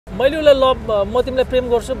मैले उसलाई लभ म तिमीलाई प्रेम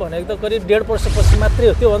गर्छु भनेको त करिब 1.5 वर्षपछि मात्रै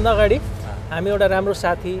हो। त्योभन्दा अगाडि हामी एउटा राम्रो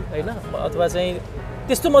साथी होइन अथवा चाहिँ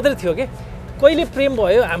त्यस्तो मात्रै थियो कि कहिले प्रेम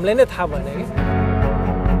भयो हामीलाई नै थाहा भएन कि।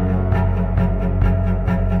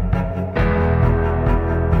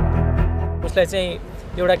 उसलाई चाहिँ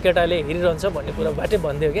एउटा केटाले हेरिरहन्छ भन्ने कुरा बाटै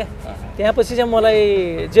भनिदियो क्या। त्यहाँ पछि चाहिँ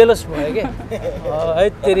मलाई जेलस भयो क्या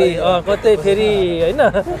है तेरि कतै फेरि होइन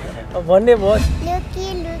भन्ने भयो।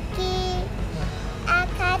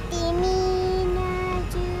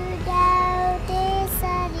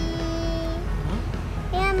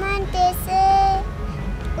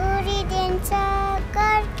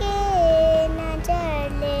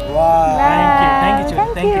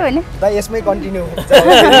 यसमै कन्टिन्यू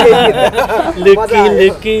लुकी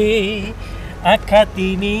लुकी आँखा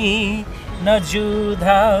तिमी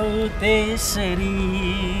नजुधाउ त्यसरी।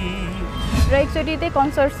 र एकचोटि त्यही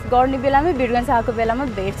कन्सर्ट्स गर्ने बेलामै वीरगन्ज आएको बेलामा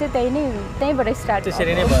भेट चाहिँ त्यहीँबाट स्टार्ट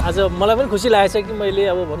त्यसरी नै भयो। आज मलाई पनि खुसी लागेको छ कि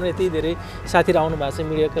मैले अब भनौँ यति धेरै साथीहरू आउनु भएको छ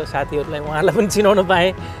मिडियाको साथीहरूलाई उहाँलाई पनि चिनाउन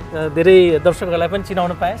पाएँ, धेरै दर्शकहरूलाई पनि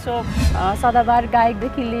चिनाउन पाएँ। सो सदाबार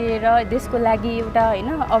गायकदेखि लिएर देशको लागि एउटा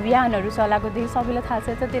होइन अभियानहरू चलाएकोदेखि सबैलाई थाहा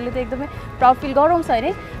छ। त्यसले त एकदमै प्राउड फिल गराउँछ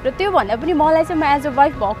होइन। र त्यो भन्दा पनि मलाई चाहिँ म एज अ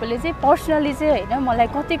वाइफ भएकोले चाहिँ पर्सनली चाहिँ होइन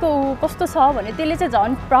मलाई कतिको कस्तो छ भने त्यसले चाहिँ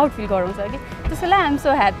झन् प्राउड फिल गराउँछ कि। त्यसैले आइ एम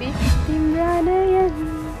सो ह्याप्पी।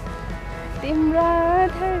 तिम्रो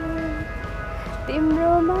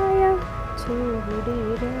तिम्रो माया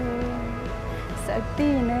छोडेर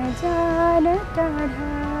सक्दिन जान टाढा।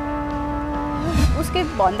 उसकै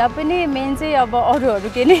भन्दा पनि मेन चाहिँ अब अरूहरू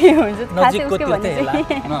के नै हुन्छ थाहा छ उसकै भन्ने चाहिँ।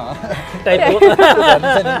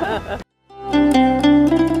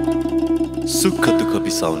 सुख दुःख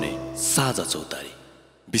बिसाउने साझा चौतारी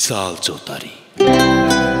विशाल चौतारी।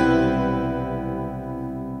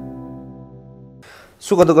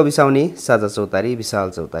 सुख दुःख बिसाउने साझा चौतारी विशाल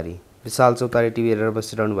चौतारी। विशाल चौतारी टिभी हेरेर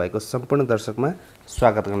बसिरहनु भएको सम्पूर्ण दर्शकमा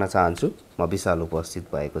स्वागत गर्न चाहन्छु। म विशाल उपस्थित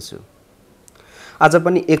भएको छु। आज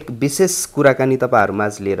पनि एक विशेष कुराकानी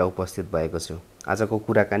तपाईहरुमाझ लिएर उपस्थित भएको छु। आजको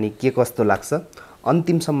कुराकानी के कस्तो लाग्छ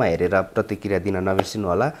अन्तिमसम्म हेरेर प्रतिक्रिया दिन नबिर्सिनु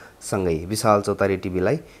होला। सँगै विशाल चौतारी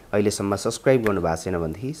टिभीलाई अहिलेसम्म सब्स्क्राइब गर्नु भएको छैन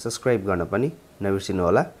भनेदेखि सब्स्क्राइब गर्न पनि नबिर्सिनु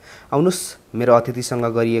होला। आउनुस् मेरो अतिथिसँग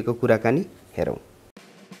गरिएको कुराकानी हेरौं।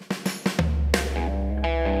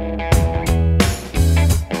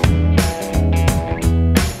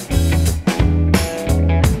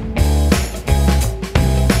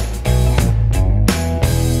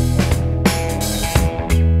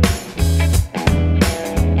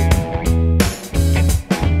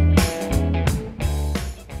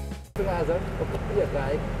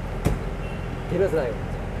 धीरज राय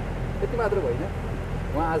यति मात्र होइन,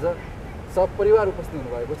 उहाँ आज सब परिवार उपस्थित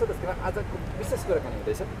हुनुभएको छ। त्यसकारण आजको विशेष कुराकानी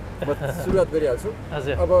हुँदैछ। म सुरुवात गरिहाल्छु।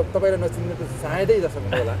 अब तपाईँलाई नचिन्ने त सायदै दर्शक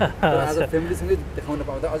होला, तर आज फ्यामिलीसँगै देखाउन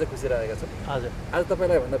पाउँदा अझ खुसी लागेको छ। आज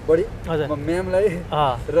तपाईँलाई भन्दा बढी म म्यामलाई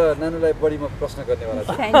र नानुलाई बढी म प्रश्न गर्नेवाला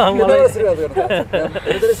छु। सुरुवात गर्न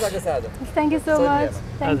चाहन्छु। धेरै स्वागत छ आज। Thank you so much.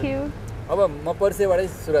 Thank you. अब म परिचयबाटै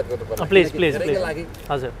सुरुवात गर्नुपर्छ। Please please please. लागि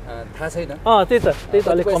हजुर थाहा छैन। त्यही त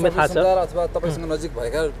अलिक कमै थाहा छ। अथवा तपाईसँग नजिक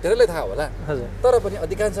भएका धेरैलाई थाहा होला, तर पनि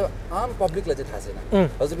अधिकांश आम पब्लिकलाई चाहिँ थाहा छैन।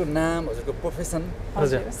 हजुरको नाम, हजुरको प्रोफेसन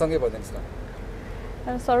सँगै भनिदिनुहोस् न।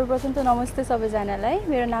 सर्वप्रथम त नमस्ते सबैजनालाई।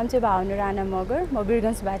 मेरो नाम चाहिँ भावनु राणा मगर, म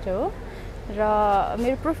वीरगन्जबाट हो। र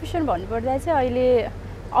मेरो प्रोफेसन भन्नुपर्दा चाहिँ अहिले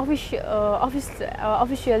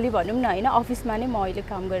अफिसियली भनौँ न होइन, अफिसमा नै म अहिले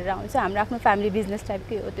काम गरेर आउँछु। हाम्रो आफ्नो फ्यामिली बिजनेस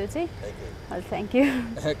टाइपकै हो त्यो चाहिँ। हजुर थ्याङ्क यू।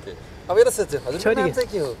 ओके, अब यता सोध्छु हजुरको नाम चाहिँ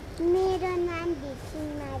के हो? मेरो नाम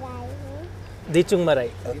दिचुङमा राई हो। दिचुङमा राई।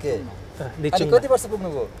 ओके, दिचुङ कति वर्ष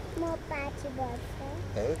पुग्नुभयो? म 5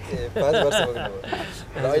 वर्ष। ओके, 5 वर्ष पुग्नुभयो।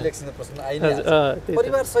 र अहिले एकछिन प्रश्न आइहाल्छ।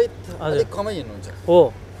 परिवार सहित अलिक कमै हिँड्नुहुन्छ हो।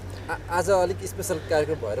 आज अलिक स्पेशल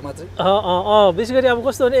कार्यक्रम भएर मात्रै? विशेष गरी अब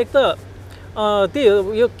कस्तो भने एक त त्यही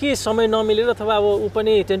हो, यो के समय नमिलेर अथवा अब ऊ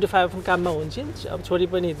पनि 10 to 5 काममा हुन्छन्। अब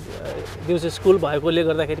छोरी पनि दिउँसो स्कुल भएकोले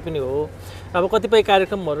गर्दाखेरि पनि हो। अब कतिपय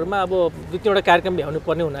कार्यक्रमहरूमा अब 2-3वटा कार्यक्रम भ्याउनु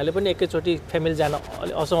पर्ने हुनाले पनि एकैचोटि फ्यामिली जान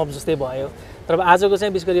अलिक असम्भव जस्तै भयो। तर अब आजको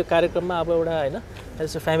चाहिँ विशेष गरी यो कार्यक्रममा अब एउटा होइन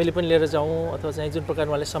यसो फ्यामिली पनि लिएर जाउँ अथवा चाहिँ जुन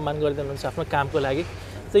प्रकार उहाँले सम्मान गरिदिनुहुन्छ आफ्नो कामको लागि,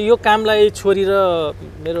 त यो कामलाई छोरी र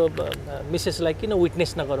मेरो मिसेसलाई किन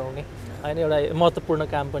विटनेस नगराउने होइन, एउटा महत्त्वपूर्ण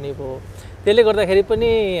काम पनि हो। त्यसले गर्दाखेरि पनि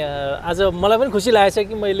आज मलाई पनि खुसी लागेको छ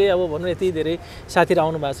कि मैले अब भनौँ यति धेरै साथीहरू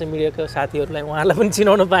आउनु भएको छ मिडियाको साथीहरूलाई उहाँलाई पनि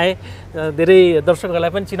चिनाउन पाएँ, धेरै दर्शकहरूलाई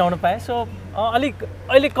पनि चिनाउन पाएँ। सो अलिक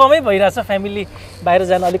अहिले कमै भइरहेछ, फ्यामिली बाहिर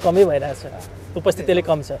जान अलिक कमै भइरहेछ, उपस्थितिले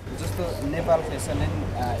कम छ। जस्तो Nepal fashion and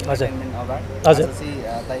entertainment award हजुर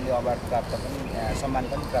चाहिँ दाइले अवार्ड प्राप्त पनि सम्मान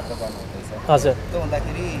पनि प्राप्त गर्नुहुँदैछ। हजुर, त्यो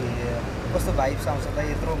हुँदाखेरि कस्तो भाइब्स आउँछ त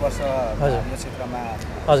यत्रो वर्ष यो क्षेत्रमा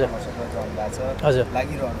हजुर सङ्घर्ष गरिरहनु भएको छ हजुर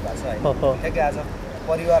लागिरहनु भएको छ होइन ठ्याक्कै आज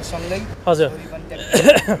परिवारसँगै हजुर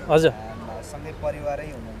हजुर सँगै परिवारै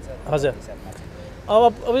हुनुहुन्छ हजुर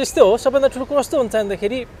अब यस्तै हो सबैभन्दा ठुलो कस्तो हुन्छ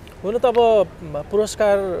भन्दाखेरि हुनु त अब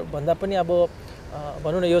पुरस्कार भन्दा पनि अब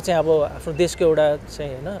भनौँ न यो चाहिँ अब आफ्नो देशको एउटा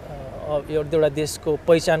चाहिँ होइन एउटा देशको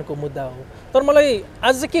पहिचानको मुद्दा हो तर मलाई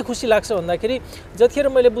आज चाहिँ के खुसी लाग्छ भन्दाखेरि जतिखेर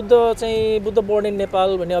मैले बुद्ध बोर्न इन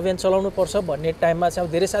नेपाल भन्ने अभियान चलाउनु पर्छ भन्ने टाइममा चाहिँ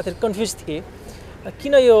अब धेरै साथीहरू कन्फ्युज थिए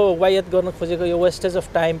किन यो वायत गर्न खोजेको यो वेस्टेज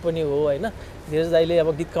अफ टाइम पनि हो होइन धीरज दाइले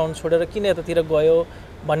अब गीत गाउनु छोडेर किन यतातिर गयो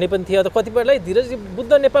भन्ने पनि थियो त कतिपयलाई धीरज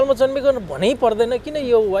बुद्ध नेपालमा जन्मेको भनै पर्दैन किन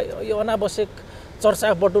यो अनावश्यक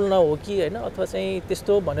चर्चा बटुल्न हो कि होइन अथवा चाहिँ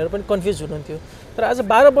त्यस्तो भनेर पनि कन्फ्युज हुनुहुन्थ्यो तर आज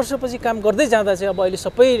 12 वर्षपछि काम गर्दै जाँदा चाहिँ अब अहिले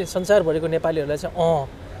सबै संसारभरिको नेपालीहरूलाई चाहिँ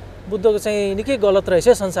बुद्धको चाहिँ निकै गलत रहेछ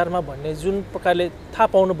संसारमा भन्ने जुन प्रकारले थाहा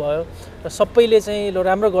पाउनु भयो र सबैले चाहिँ ल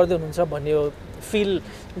राम्रो गर्दै हुनुहुन्छ भन्ने यो फिल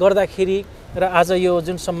गर्दाखेरि र आज यो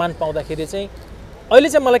जुन सम्मान पाउँदाखेरि चाहिँ अहिले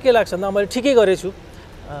चाहिँ मलाई के लाग्छ भन्दा मैले ठिकै गरेछु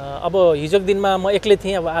अब हिजोको दिनमा म एक्लै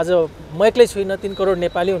थिएँ अब आज म एक्लै छुइनँ 3 करोड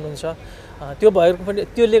नेपाली हुनुहुन्छ त्यो भएको पनि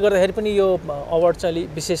त्यसले गर्दाखेरि पनि यो अवार्ड चाहिँ अलि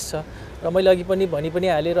विशेष छ र मैले अघि पनि भनि पनि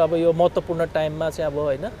हालेँ र अब यो महत्त्वपूर्ण टाइममा चाहिँ अब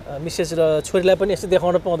होइन मिसेस र छोरीलाई पनि यस्तो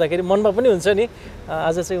देखाउन पाउँदाखेरि मनमा पनि हुन्छ नि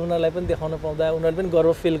आज चाहिँ उनीहरूलाई पनि देखाउन पाउँदा उनीहरूले पनि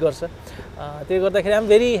गर्व फिल गर्छ त्यसले गर्दाखेरि आइएम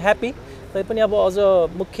भेरी ह्याप्पी तैपनि अब अझ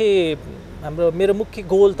मेरो मुख्य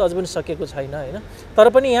गोल त अझ पनि सकेको छैन होइन तर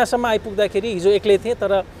पनि यहाँसम्म आइपुग्दाखेरि हिजो एक्लै थिएँ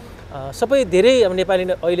तर सबै धेरै अब नेपाली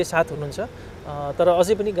अहिले साथ हुनुहुन्छ तर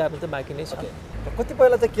अझै पनि गाह्रो त बाँकी नै छ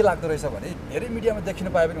कतिपयलाई चाहिँ के लाग्दो रहेछ भने धेरै मिडियामा देखिन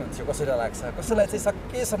पाए पनि हुन्छ कसैलाई लाग्छ कसैलाई चाहिँ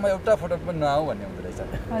सकेसम्म एउटा फोटो पनि नआऊ भन्ने हुँदो रहेछ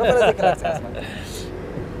तपाईँलाई चाहिँ के लाग्छ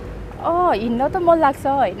हिँड्न त मन लाग्छ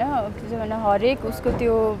होइन किनभने हरेक उसको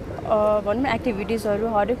त्यो भनौँ न एक्टिभिटिजहरू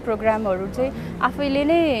हरेक प्रोग्रामहरू चाहिँ आफैले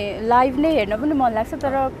नै लाइभ नै हेर्न पनि मन लाग्छ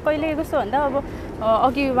तर कहिले कस्तो भन्दा अब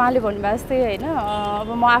अघि उहाँले भन्नुभएको जस्तै होइन अब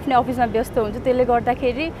म आफ्नै अफिसमा व्यस्त हुन्छु त्यसले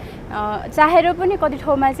गर्दाखेरि चाहेर पनि कति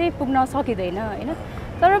ठाउँमा चाहिँ पुग्न सकिँदैन होइन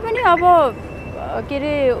तर पनि अब के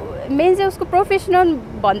अरे मेन चाहिँ उसको प्रोफेसनल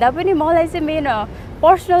भन्दा पनि मलाई चाहिँ मेन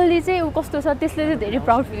पर्सनल्ली चाहिँ ऊ कस्तो छ त्यसले चाहिँ धेरै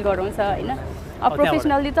प्राउड फिल गराउँछ होइन अब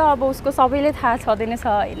प्रोफेसनल्ली त अब उसको सबैले थाहा छँदैन छ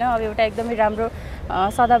होइन अब एउटा एकदमै राम्रो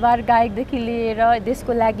सदाबहार गायकदेखि लिएर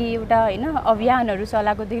देशको लागि एउटा होइन अभियानहरू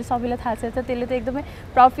चलाएकोदेखि सबैलाई थाहा छ त्यसले त एकदमै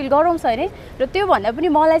प्राउड फिल गराउँछ अरे र त्यो भन्दा पनि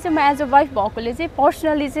मलाई चाहिँ म एज अ वाइफ भएकोले चाहिँ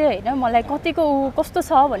पर्सनली चाहिँ होइन मलाई कतिको ऊ कस्तो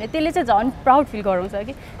छ भने त्यसले चाहिँ झन् प्राउड फिल गराउँछ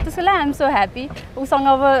कि त्यसको लागि आइएम सो ह्याप्पी उसँग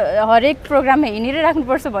अब हरेक प्रोग्राममा हिँडेरै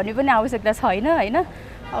राख्नुपर्छ भन्ने पनि आवश्यकता छैन होइन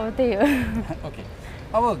अब त्यही हो ओके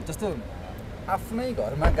अब जस्तो आफ्नै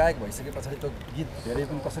घरमा गायक भइसके पछाडि त्यो गीत धेरै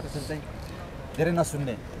पनि कसै चाहिँ धेरै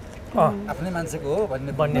नसुन्ने आफ्नै मान्छेको हो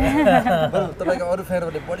भन्ने बरु तपाईँको अरू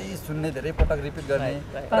फ्यानहरूले बढी सुन्ने धेरै पटक रिपिट गर्ने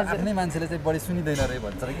आफ्नै मान्छेले चाहिँ बढी सुनिँदैन रहे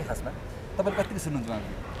भन्छ कि खासमा तपाईँले कतिको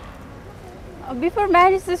सुन्नुहुन्छ बिफोर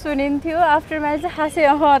म्यारेज चाहिँ सुनिन्थ्यो आफ्टर म्यारेज चाहिँ खासै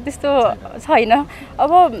त्यस्तो छैन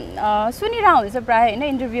अब सुनिरहेको हुन्छ प्रायः होइन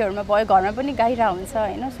इन्टरभ्यूहरूमा भयो घरमा पनि गाइरहेको हुन्छ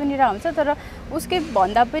होइन सुनिरहेको हुन्छ तर उसकै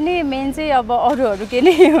भन्दा पनि मेन चाहिँ अब अरूहरू के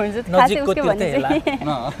नै हुन्छ खासै उसकै भन्ने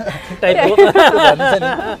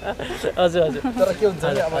हजुर हजुर तर के हुन्छ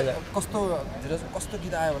भने अब कस्तो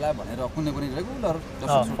गीत आयो होला भनेर कुनै पनि रेगुलर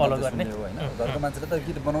फलो गर्ने होइन घरको मान्छेले त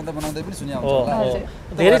गीत बनाउँदै पनि सुने आउँछ होला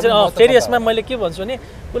धेरै फेरि यसमा मैले के भन्छु भने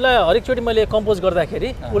उसलाई हरेकचोटि मैले कम्पोज गर्दाखेरि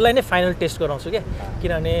उसलाई नै फाइनल टेस्ट गराउँछु क्या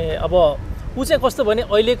किनभने अब ऊ चाहिँ कस्तो भने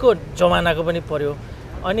अहिलेको जमानाको पनि पर्यो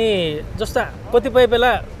अनि जस्तो कतिपय बेला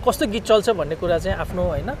कस्तो गीत चल्छ भन्ने कुरा चाहिँ आफ्नो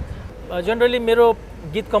होइन जेनरली मेरो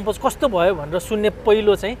गीत कम्पोज कस्तो भयो भनेर सुन्ने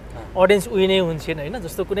पहिलो चाहिँ अडियन्स उही नै हुन्छन् होइन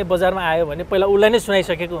जस्तो कुनै बजारमा आयो भने पहिला उसलाई नै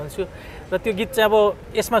सुनाइसकेको हुन्छु र त्यो गीत चाहिँ अब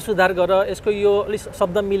यसमा सुधार गर यसको यो अलिक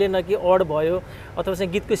शब्द मिलेन कि अड भयो अथवा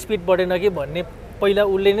चाहिँ गीतको स्पिड बढेन कि भन्ने पहिला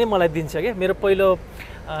उसले नै मलाई दिन्छ क्या मेरो पहिलो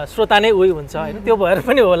श्रोता नै उही हुन्छ होइन त्यो भएर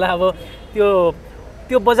पनि होला अब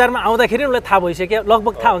त्यो बजारमा आउँदाखेरि उसलाई थाहा भइसक्यो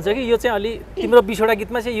लगभग थाहा हुन्छ कि यो चाहिँ अलि तिम्रो 20वटा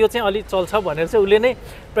गीतमा चाहिँ यो चाहिँ अलि चल्छ भनेर चाहिँ उसले नै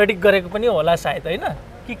प्रेडिक्ट गरेको पनि होला सायद होइन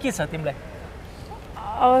के छ तिमीलाई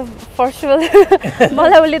फर्स्ट अफ अल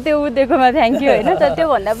मलाई उसले त्यो दिएकोमा थ्याङ्क यू होइन तर त्यो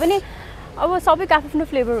भन्दा पनि अब सबैको आफ्नो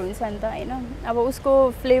फ्लेभर हुन्छ नि त होइन अब उसको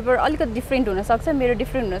फ्लेभर अलिकति डिफ्रेन्ट हुनसक्छ मेरो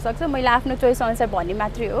डिफ्रेन्ट हुनसक्छ मैले आफ्नो चोइस अनुसार भन्ने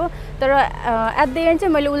मात्रै हो तर एट द एन्ड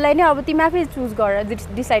चाहिँ मैले उसलाई नै अब तिमी आफै चुज गर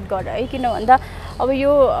डिसाइड गर है किन भन्दा अब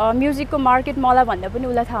यो म्युजिकको मार्केट मलाई भन्दा पनि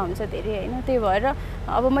उसलाई थाहा हुन्छ धेरै होइन त्यही भएर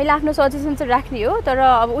अब मैले आफ्नो सजेसन चाहिँ राख्ने हो तर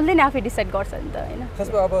अब उसले नै आफै डिसाइड गर्छ नि त होइन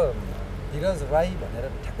अब धीरज राई भनेर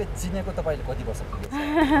ठ्याक्कै चिनेको तपाईँले कति वर्ष पुगेछ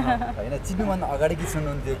होइन चिन्नुभन्दा अगाडि गीत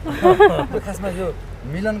सुन्नुहुन्थ्यो खासमा यो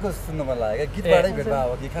मिलनको सुन्नु मन लाग्यो गीतबाटै भेट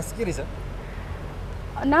भयो कि खास के रहेछ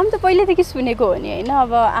नाम त पहिल्यैदेखि सुनेको हो नि होइन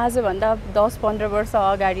अब आजभन्दा 10-15 वर्ष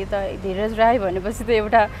अगाडि त धीरज राई भनेपछि त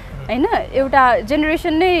एउटा होइन एउटा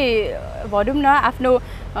जेनेरेसन नै भनौँ न आफ्नो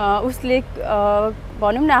उसले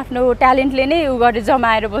भनौँ न आफ्नो ट्यालेन्टले नै उ गरेर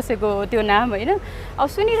जमाएर बसेको त्यो नाम होइन अब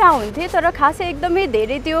सुनिरहेको हुन्थेँ तर खासै एकदमै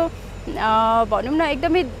धेरै त्यो भनौँ न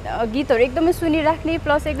एकदमै गीतहरू एकदमै सुनिराख्ने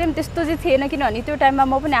प्लस एकदम त्यस्तो चाहिँ थिएन किनभने त्यो टाइममा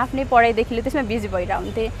म पनि आफ्नै पढाइदेखि त्यसमा बिजी भइरहेको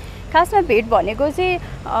हुन्थेँ खासमा भेट भनेको चाहिँ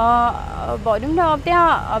भनौँ न अब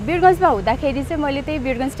त्यहाँ वीरगन्जमा हुँदाखेरि चाहिँ मैले त्यही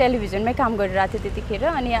वीरगन्ज टेलिभिजनमै काम गरिरहेको थिएँ त्यतिखेर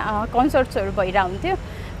अनि कन्सर्ट्सहरू भइरहेको हुन्थ्यो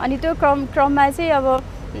अनि त्यो क्रममा चाहिँ अब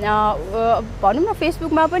भनौँ न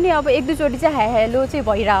फेसबुकमा पनि अब 1-2 चोटि चाहिँ हेलो चाहिँ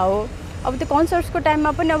भइरहेको हो अब त्यो कन्सर्ट्सको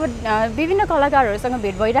टाइममा पनि अब विभिन्न कलाकारहरूसँग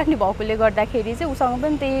भेट भइराख्ने भएकोले गर्दाखेरि चाहिँ उसँग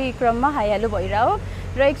पनि त्यही क्रममा हाई हेलो भइरहेको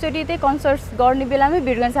र एकचोटि त्यही कन्सर्ट्स गर्ने बेलामै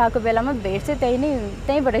वीरगन्ज आएको बेलामा भेट चाहिँ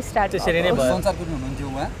त्यहीँबाट स्टार्ट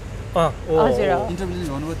भयो हजुर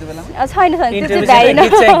छैन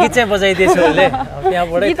गीत चाहिँ बजाइदिएछ उसले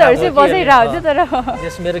त्यहाँबाट गीतहरू चाहिँ बजाइरहेको थियो तर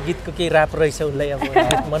यस मेरो गीतको केही राप रहेछ उसलाई अब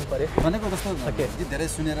मन पर्यो भनेको कस्तो गीत धेरै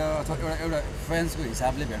सुनेर अथवा एउटा फ्यान्सको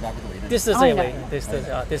हिसाबले भेट भएको त होइन त्यस्तो चाहिँ होइन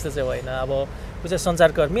त्यस्तो चाहिँ होइन अब ऊ चाहिँ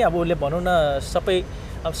सञ्चारकर्मी अब उसले भनौँ न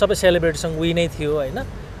सबै सेलिब्रिटीसँग उही नै थियो होइन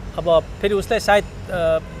अब फेरि उसलाई सायद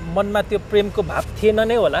मनमा त्यो प्रेमको भाव थिएन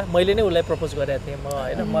नै होला मैले नै उसलाई प्रपोज गरेको थिएँ म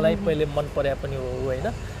होइन मलाई पहिले मन परे पनि हो होइन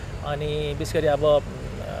अनि विशेष गरी अब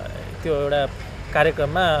त्यो एउटा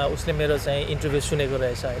कार्यक्रममा उसले मेरो चाहिँ इन्टरभ्यू सुनेको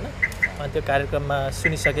रहेछ होइन अनि त्यो कार्यक्रममा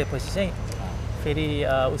सुनिसकेपछि चाहिँ फेरि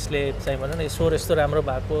उसले चाहिँ भनौँ न स्वर यस्तो राम्रो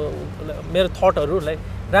भएको मेरो थटहरूलाई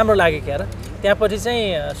राम्रो लाग्यो क्या र त्यहाँपछि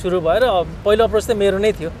चाहिँ सुरु भएर पहिलो अप्रोच चाहिँ मेरो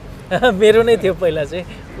नै थियो पहिला चाहिँ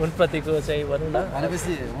उनप्रतिको चाहिँ भनौँ न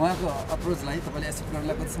भनेपछि उहाँको अप्रोचलाई तपाईँले एक्सेप्ट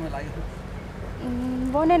गर्नलाई कति समय लाग्यो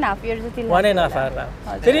 1.5 years जति लाग्यो 1.5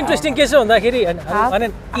 year फेरि इन्ट्रेस्टिङ के छ भन्दाखेरि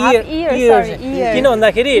किन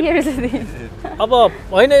भन्दाखेरि अब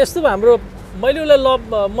होइन यस्तो हाम्रो मैले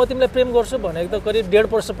उसलाई म तिमीलाई प्रेम गर्छु भनेको त करिब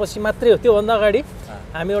 1.5 वर्षपछि मात्रै हो त्योभन्दा अगाडि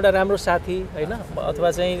हामी एउटा राम्रो साथी होइन अथवा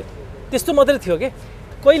चाहिँ त्यस्तो मात्रै थियो कि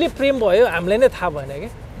कहिले प्रेम भयो हामीलाई नै थाहा भएन कि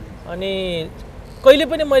अनि कहिले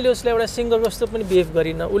पनि मैले उसलाई एउटा सिङ्गर जस्तो पनि बिहेभ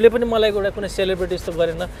गरिनँ उसले पनि मलाई एउटा कुनै सेलिब्रिटी जस्तो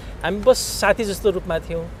गरेन हामी बस साथी जस्तो रूपमा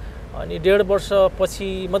थियौँ अनि 1.5 वर्षपछि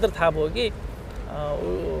मात्र थाहा भयो कि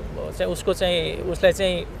उसलाई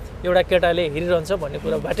चाहिँ एउटा केटाले हेरिरहन्छ भन्ने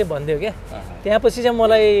कुरा बाटै भनिदियो क्या त्यहाँपछि चाहिँ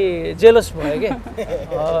मलाई जेलस भयो क्या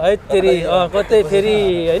है तेरि कतै फेरि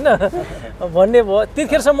होइन भन्ने भयो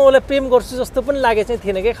त्यतिखेरसम्म उसलाई प्रेम गर्छु जस्तो पनि लागेको चाहिँ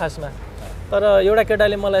थिएन क्या खासमा तर एउटा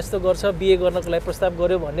केटाले मलाई यस्तो गर्छ बिहे गर्नको लागि प्रस्ताव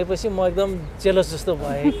गर्यो भनेपछि म एकदम जेलस जस्तो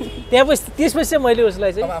भएँ त्यसपछि चाहिँ मैले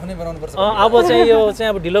उसलाई चाहिँ अब चाहिँ यो चाहिँ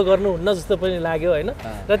अब ढिलो गर्नुहुन्न जस्तो पनि लाग्यो होइन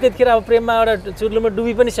र त्यतिखेर अब प्रेममा एउटा चुर्लुमा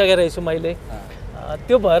डुबी पनि सकेको रहेछु मैले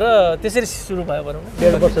त्यो भएर त्यसरी सुरु भयो भनौँ न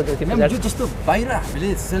 1.5 वर्षदेखि जस्तो बाहिर हामीले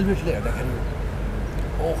सेलिब्रिटीले हेर्दाखेरि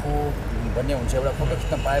ओहो भन्ने हुन्छ एउटा फोटो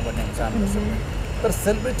खिच्न पाएँ भन्ने हुन्छ हाम्रो तर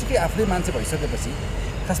सेलिब्रिटीकै आफ्नै मान्छे भइसकेपछि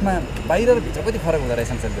खासमा बाहिर र भित्र कति फरक हुँदो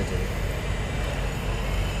रहेछन् सेलिब्रिटीहरू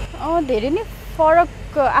धेरै नै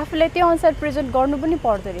फरक आफूलाई त्यो अनुसार प्रेजेन्ट गर्नु पनि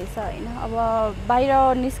पर्दो रहेछ होइन अब बाहिर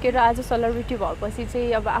निस्केर आज सेलिब्रिटी भएपछि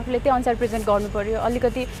चाहिँ अब आफूले त्यो अनुसार प्रेजेन्ट गर्नु पर्यो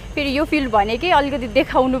अलिकति फेरि यो फिल्ड भनेकै अलिकति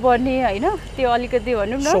देखाउनु पर्ने होइन त्यो अलिकति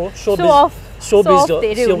भनौँ न सो अफ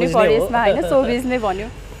धेरै हुने पर्यो यसमा होइन सोबिज नै भन्यो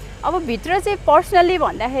अब भित्र चाहिँ पर्सनल्ली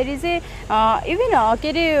भन्दाखेरि चाहिँ इभन के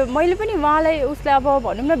अरे मैले पनि उहाँलाई उसलाई अब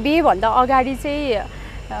भनौँ न बिहेभन्दा अगाडि चाहिँ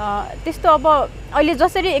त्यस्तो अब अहिले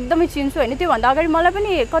जसरी एकदमै चिन्छु होइन त्योभन्दा अगाडि मलाई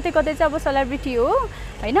पनि कतै चाहिँ अब सेलिब्रिटी हो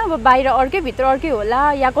होइन अब बाहिर अर्कै भित्र अर्कै होला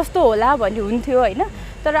या कस्तो होला भन्ने हुन्थ्यो होइन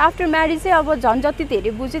तर आफ्टर म्यारिज चाहिँ अब झन् जति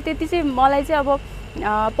धेरै बुझेँ त्यति चाहिँ मलाई चाहिँ अब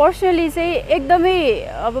पर्सनली चाहिँ एकदमै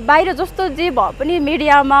अब बाहिर जस्तो जे भए पनि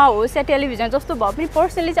मिडियामा होस् या टेलिभिजन जस्तो भए पनि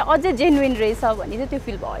पर्सनली चाहिँ अझै जेन्युइन रहेछ भन्ने चाहिँ त्यो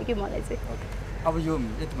फिल भयो कि मलाई चाहिँ अब यो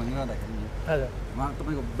यति भनिरहँदाखेरि हजुर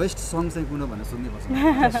तपाईँको बेस्ट सङ चाहिँ कुन हो भनेर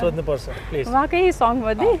सोध्नुपर्छ प्लिज उहाँकै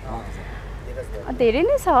सङमध्ये धेरै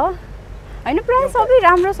नै छ होइन प्रायः सबै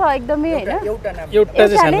राम्रो छ एकदमै होइन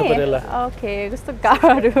ओके कस्तो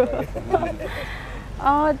गाह्रो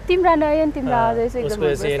तिम्रा नयन तिम्रा आजै चाहिँ एकदम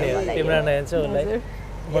तिम्रा नयन चाहिँ उसलाई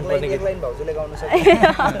मन पर्ने गीत लाइन भाउजूले गाउन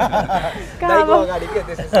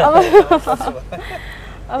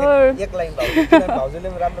अब एक लाइन भाउजूले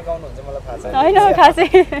राम्रो गाउनुहुन्छ मलाई थाहा छ होइन खासै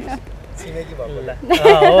छिमेकी भएको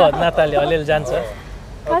हो नाताले अलिअलि जान्छ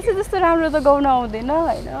खासै जस्तो राम्रो त गाउन आउँदैन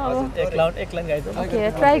होइन अब एक लाइन गाइदिउँ ओके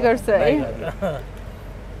ट्राई गर्छु है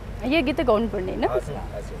यो गीत गाउनु पर्ने होइन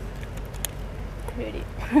रेडी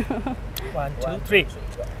 1 2 3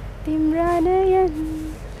 तिम्रा नयन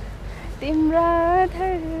तिम्रा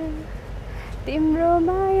आधार तिम्रो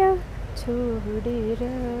माया छोडेर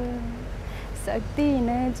सक्दिन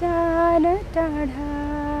जान टाढा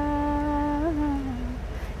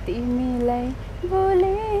तिमीलाई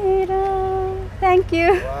बोलेर थ्याङ्क यू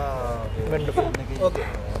ओके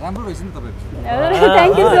राम्रो रहेछ नि तपाईँको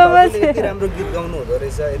थ्याङ्क यू सो मच यति राम्रो गीत गाउनु हुँदो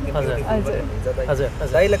रहेछ यति ब्युटिफुल पनि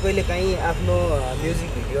हुन्छ दाइलाई कहिले काहीँ आफ्नो म्युजिक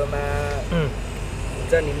भिडियोमा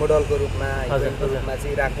हुन्छ नि मोडलको रूपमा हिरोइनको रूपमा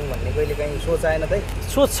चाहिँ राख्नु भन्ने कहिले काहीँ सोच आएन दाइ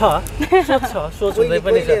सोच हुँदै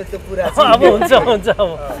पनि छ त्यो कुरा अब हुन्छ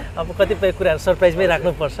अब कतिपय कुराहरू सरप्राइजमै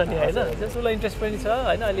राख्नुपर्छ नि होइन त्यसलाई इन्ट्रेस्ट पनि छ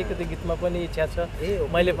होइन अलिकति गीतमा पनि इच्छा छ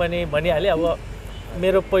मैले पनि भनिहालेँ अब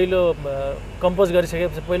मेरो पहिलो कम्पोज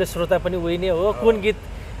गरिसकेपछि पहिलो श्रोता पनि उही नै हो कुन गीत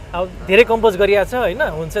अब धेरै कम्पोज गरिएको छ होइन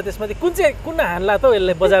हुन्छ त्यसमा कुन हान्ला त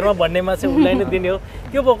यसलाई बजारमा भन्नेमा चाहिँ उसलाई नै दिने हो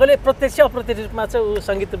त्यो भएकोले प्रत्यक्ष अप्रत्यक्ष रूपमा चाहिँ ऊ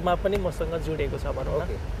सङ्गीतमा पनि मसँग जोडिएको छ भनौँ न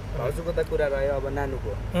भाउजूको त कुरा रह्यो अब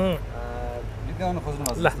नानुको गाउन खोज्नु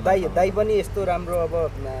ल दाइ पनि यस्तो राम्रो अब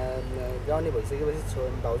गाउने भइसकेपछि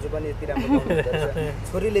भाउजू पनि यति राम्रो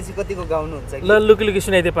गाउनुहुन्छ छोरीले चाहिँ कतिको गाउनुहुन्छ ल लुकी लुकी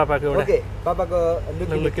सुनाइदिए पापाको एउटा ओके पापाको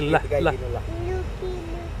लुकी लुकी ल गाइदिनु ल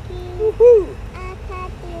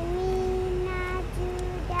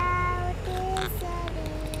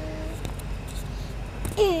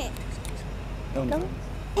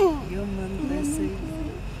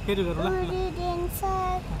फेरि गरौँ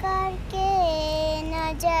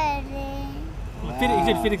ल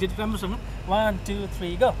फेरि एकचोटि राम्रोसँग 1 2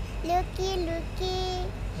 3 गो लुकी लुकी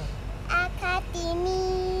आँखा तिमी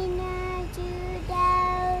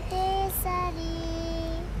नजुदाऊ त्यसरी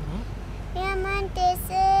यो मन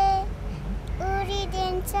त्यसै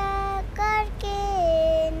उडिदिन्छ कर्के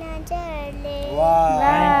नजरले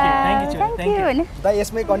थ्याङ्क यू दाइ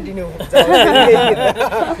यसमै कन्टिन्यू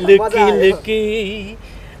लुकी लुकी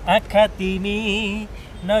आँखा तिमी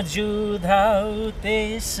नजुधाऊ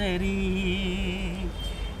त्यसरी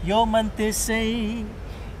यो मन त्यसै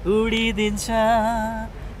उडिदिन्छ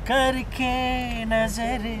कर्के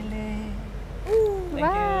नजरले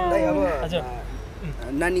दाइ अब हजुर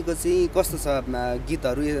नानीको चाहिँ कस्तो छ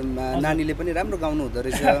गीतहरू नानीले पनि राम्रो गाउनु हुँदो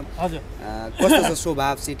रहेछ हजुर कस्तो छ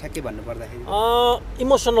स्वभाव चाहिँ ठ्याक्कै भन्नु पर्दाखेरि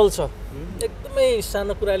इमोसनल छ एकदमै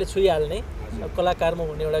सानो कुराले छुइहाल्ने कलाकारमा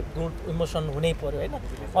हुने एउटा गुण इमोसन हुनै पर्यो होइन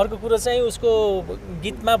अर्को कुरो चाहिँ उसको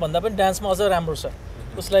गीतमा भन्दा पनि डान्समा अझ राम्रो छ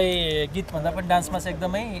उसलाई गीत भन्दा पनि डान्समा चाहिँ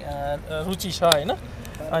एकदमै रुचि छ होइन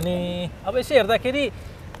अनि अब यसो हेर्दाखेरि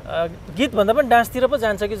गीत भन्दा पनि डान्सतिर पो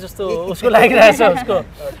जान्छ कि जस्तो उसको लागिरहेछ उसको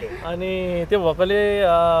अनि त्यो भएकोले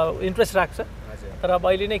इन्ट्रेस्ट राख्छ तर अब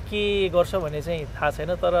अहिले नै के गर्छ भन्ने चाहिँ थाहा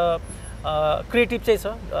छैन तर क्रिएटिभ चाहिँ छ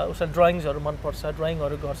उसलाई ड्रइङ्सहरू मनपर्छ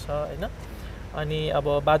ड्रइङहरू गर्छ होइन अनि अब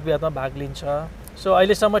वाद विवादमा भाग लिन्छ सो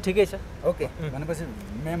अहिलेसम्म ठिकै छ ओके भनेपछि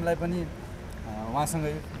म्यामलाई पनि उहाँसँग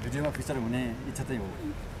भिडियोमा फिचर हुने इच्छा चाहिँ हो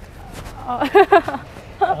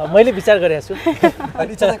मैले विचार गरेको छु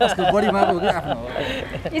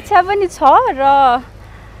इच्छा पनि छ र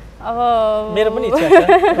अब मेरो पनि इच्छा छ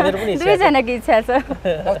दुईजनाको इच्छा छ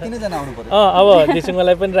अब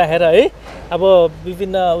दिसुङलाई पनि राखेर है अब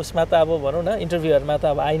विभिन्न उसमा त अब भनौँ न इन्टरभ्यूहरूमा त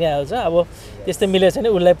अब आइ नै हाल्छ अब त्यस्तै मिलेको छैन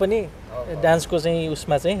उसलाई पनि डान्सको चाहिँ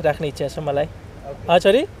उसमा चाहिँ राख्ने इच्छा छ मलाई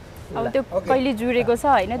छोरी अब त्यो कहिले जुरेको छ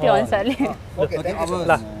होइन त्यो अनुसारले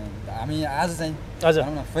हामी आज चाहिँ हजुर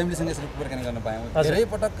फ्यामिलीसँग यसरी कुराकानी गर्न पायौँ धेरै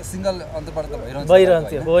पटक सिङ्गल अन्तर्वार्ता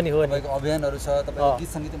भइरहन्थ्यो हो नि तपाईँको अभियानहरू छ तपाईँको गीत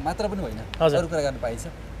सङ्गीत मात्र पनि होइन अरू कुरा गर्न पाइन्छ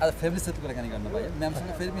आज फ्यामिलीसँग कुराकानी गर्न पाएँ म्यामसँग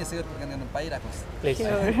फेरि पनि यसरी कुराकानी गर्न पाइराख्नुहोस्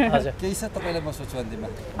केही छ तपाईँलाई म सोध्छु अन्तिममा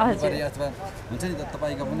अथवा हुन्छ नि त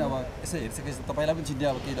तपाईँको पनि अब यसो हेरिसकेपछि तपाईँलाई पनि चिन्ने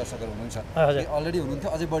अब केही दर्शकहरू हुनुहुन्छ अलरेडी हुनुहुन्थ्यो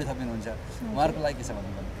अझै बढी थपिनुहुन्छ उहाँहरूको लागि के छ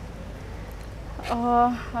भन्नु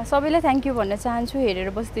सबैलाई थ्याङ्क यू भन्न चाहन्छु हेरेर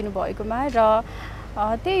बसिदिनु भएकोमा र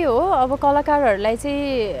त्यही हो अब कलाकारहरूलाई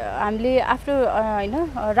चाहिँ हामीले आफ्नो होइन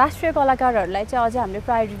राष्ट्रिय कलाकारहरूलाई चाहिँ अझै हामीले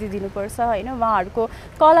प्रायोरिटी दिनुपर्छ होइन उहाँहरूको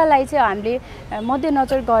कलालाई चाहिँ हामीले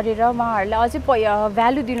मध्यनजर गरेर उहाँहरूलाई अझै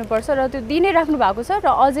भ्यालु दिनुपर्छ र त्यो दिनै राख्नु भएको छ र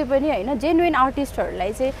अझै पनि होइन जेन्युन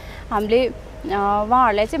आर्टिस्टहरूलाई चाहिँ हामीले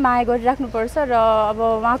उहाँहरूलाई चाहिँ माया गरिराख्नुपर्छ र अब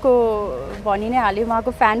उहाँको भनि नै हाल्यो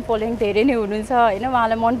उहाँको फ्यान फलोइङ धेरै नै हुनुहुन्छ होइन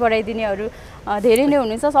उहाँलाई मन पराइदिनेहरू धेरै नै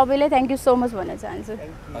हुनुहुन्छ सबैलाई थ्याङ्क यू सो मच भन्न चाहन्छु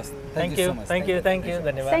थ्याङ्क यू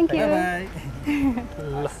धन्यवाद थ्याङ्क यू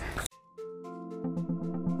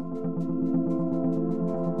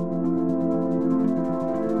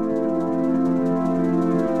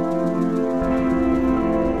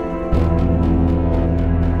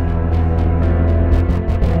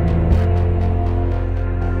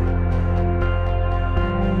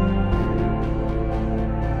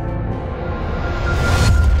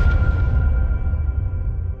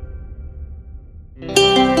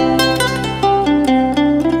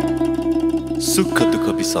सुख दुःख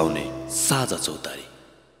बिसाउने साझा चौतारी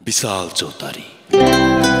विशाल चौतारी